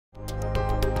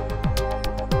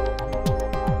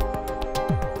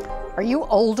Are you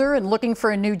older and looking for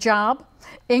a new job?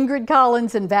 Ingrid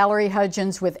Collins and Valerie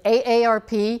Hudgens with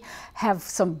AARP have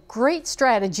some great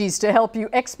strategies to help you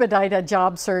expedite a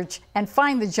job search and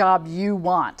find the job you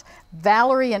want.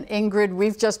 Valerie and Ingrid,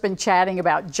 we've just been chatting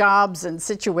about jobs and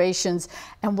situations,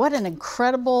 and what an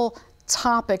incredible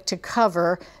topic to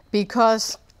cover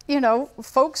because, you know,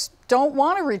 folks don't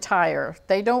want to retire.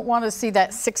 They don't want to see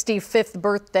that 65th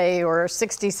birthday or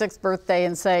 66th birthday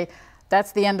and say,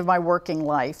 that's the end of my working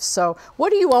life. So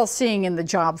what are you all seeing in the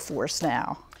job force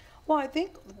now? Well, I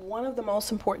think one of the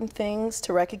most important things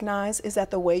to recognize is that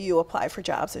the way you apply for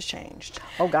jobs has changed.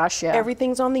 Oh gosh, yeah.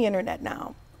 Everything's on the internet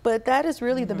now. But that is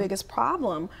really the biggest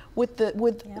problem with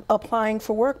applying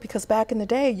for work, because back in the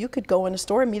day, you could go in a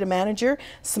store and meet a manager,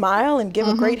 smile and give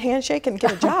a great handshake and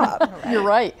get a job. You're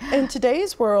right. In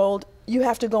today's world, you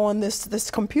have to go on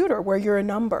this computer where you're a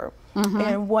number.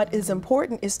 And what is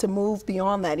important is to move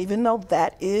beyond that. Even though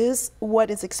that is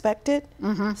what is expected,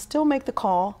 still make the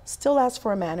call, still ask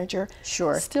for a manager,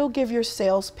 still give your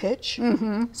sales pitch.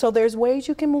 So there's ways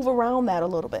you can move around that a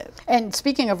little bit. And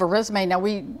speaking of a resume, now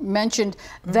we mentioned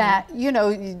that, you know,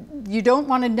 you don't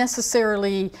want to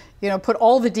necessarily, you know, put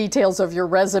all the details of your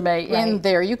resume in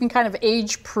there. You can kind of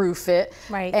age-proof it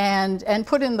and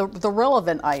put in the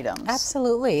relevant items.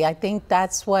 Absolutely. I think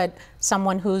that's what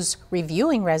someone who's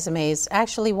reviewing resumes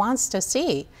actually wants to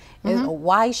see.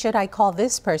 Why should I call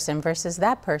this person versus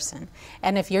that person?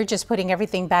 And if you're just putting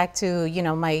everything back to, you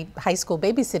know, my high school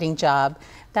babysitting job,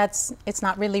 it's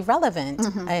not really relevant.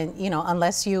 And, you know,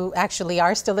 unless you actually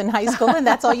are still in high school, and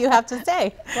that's all you have to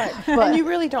say. And you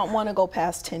really don't want to go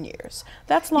past 10 years.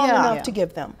 That's long enough to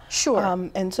give them.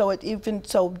 And so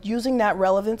so using that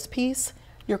relevance piece,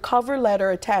 your cover letter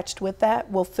attached with that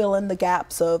will fill in the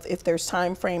gaps of if there's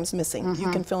time frames missing,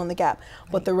 you can fill in the gap.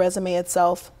 But the resume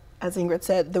itself, as Ingrid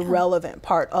said, the relevant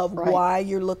part of why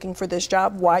you're looking for this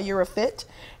job, why you're a fit,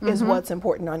 is what's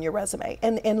important on your resume.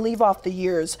 And leave off the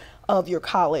years of your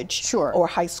college or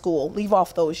high school. Leave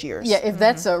off those years. Yeah, if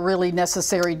that's a really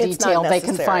necessary detail, they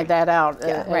can find that out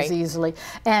as easily.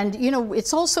 And you know,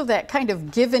 it's also that kind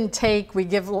of give and take.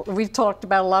 We've talked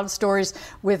about a lot of stories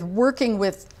with working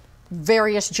with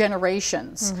various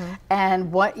generations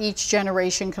and what each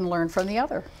generation can learn from the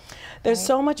other. There's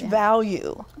so much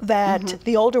value that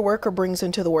the older worker brings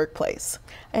into the workplace.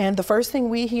 And the first thing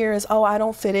we hear is, oh, I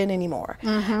don't fit in anymore.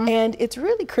 And it's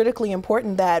really critically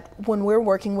important that when we're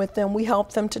working with them, we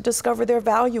help them to discover their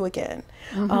value again.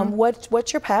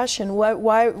 What's your passion?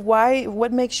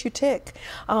 What makes you tick?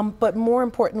 But more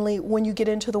importantly, when you get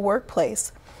into the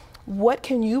workplace, what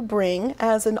can you bring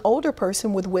as an older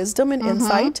person with wisdom and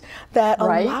insight that a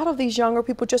lot of these younger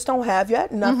people just don't have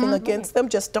yet? Nothing against them,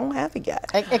 just don't have it yet.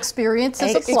 Experience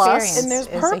is a plus. And there's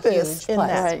purpose in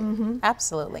that.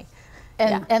 Absolutely.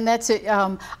 And that's it.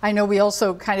 I know we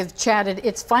also kind of chatted,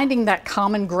 it's finding that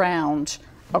common ground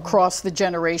across the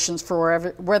generations for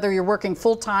whether you're working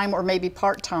full-time or maybe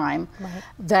part-time,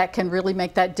 that can really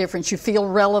make that difference. You feel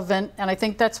relevant, and I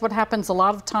think that's what happens a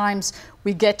lot of times.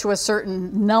 We get to a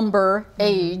certain number,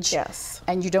 age,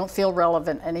 and you don't feel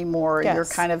relevant anymore. You're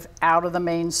kind of out of the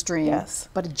mainstream.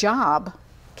 But a job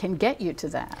can get you to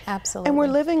that. Absolutely. And we're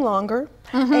living longer.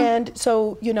 And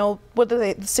so, you know, what are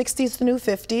they, the 60 is the new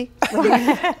 50.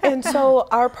 And so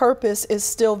our purpose is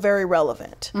still very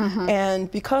relevant.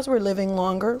 And because we're living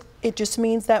longer, it just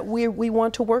means that we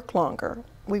want to work longer.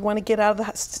 We want to get out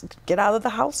of the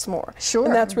house more.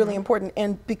 And that's really important.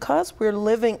 And because we're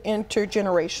living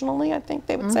intergenerationally, I think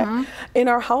they would say, in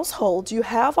our households, you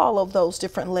have all of those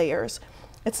different layers.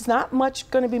 It's not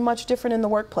going to be much different in the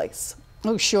workplace.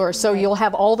 Oh, sure. So you'll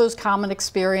have all those common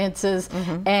experiences,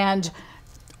 and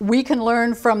we can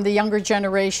learn from the younger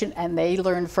generation, and they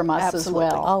learn from us as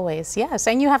well. Always, yes.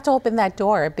 And you have to open that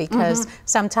door, because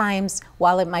sometimes,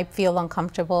 while it might feel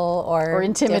uncomfortable or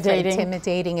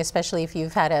intimidating, especially if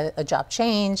you've had a job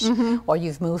change or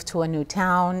you've moved to a new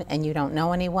town and you don't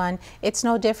know anyone, it's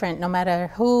no different. No matter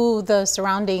who the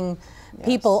surrounding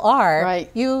people are,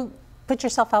 you put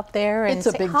yourself out there and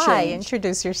say hi,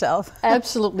 introduce yourself.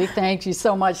 Absolutely. Thank you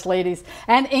so much, ladies.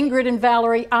 And Ingrid and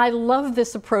Valerie, I love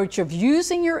this approach of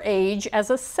using your age as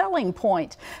a selling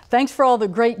point. Thanks for all the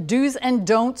great do's and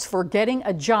don'ts for getting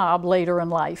a job later in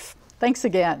life. Thanks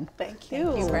again. Thank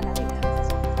you. Thank you for having us.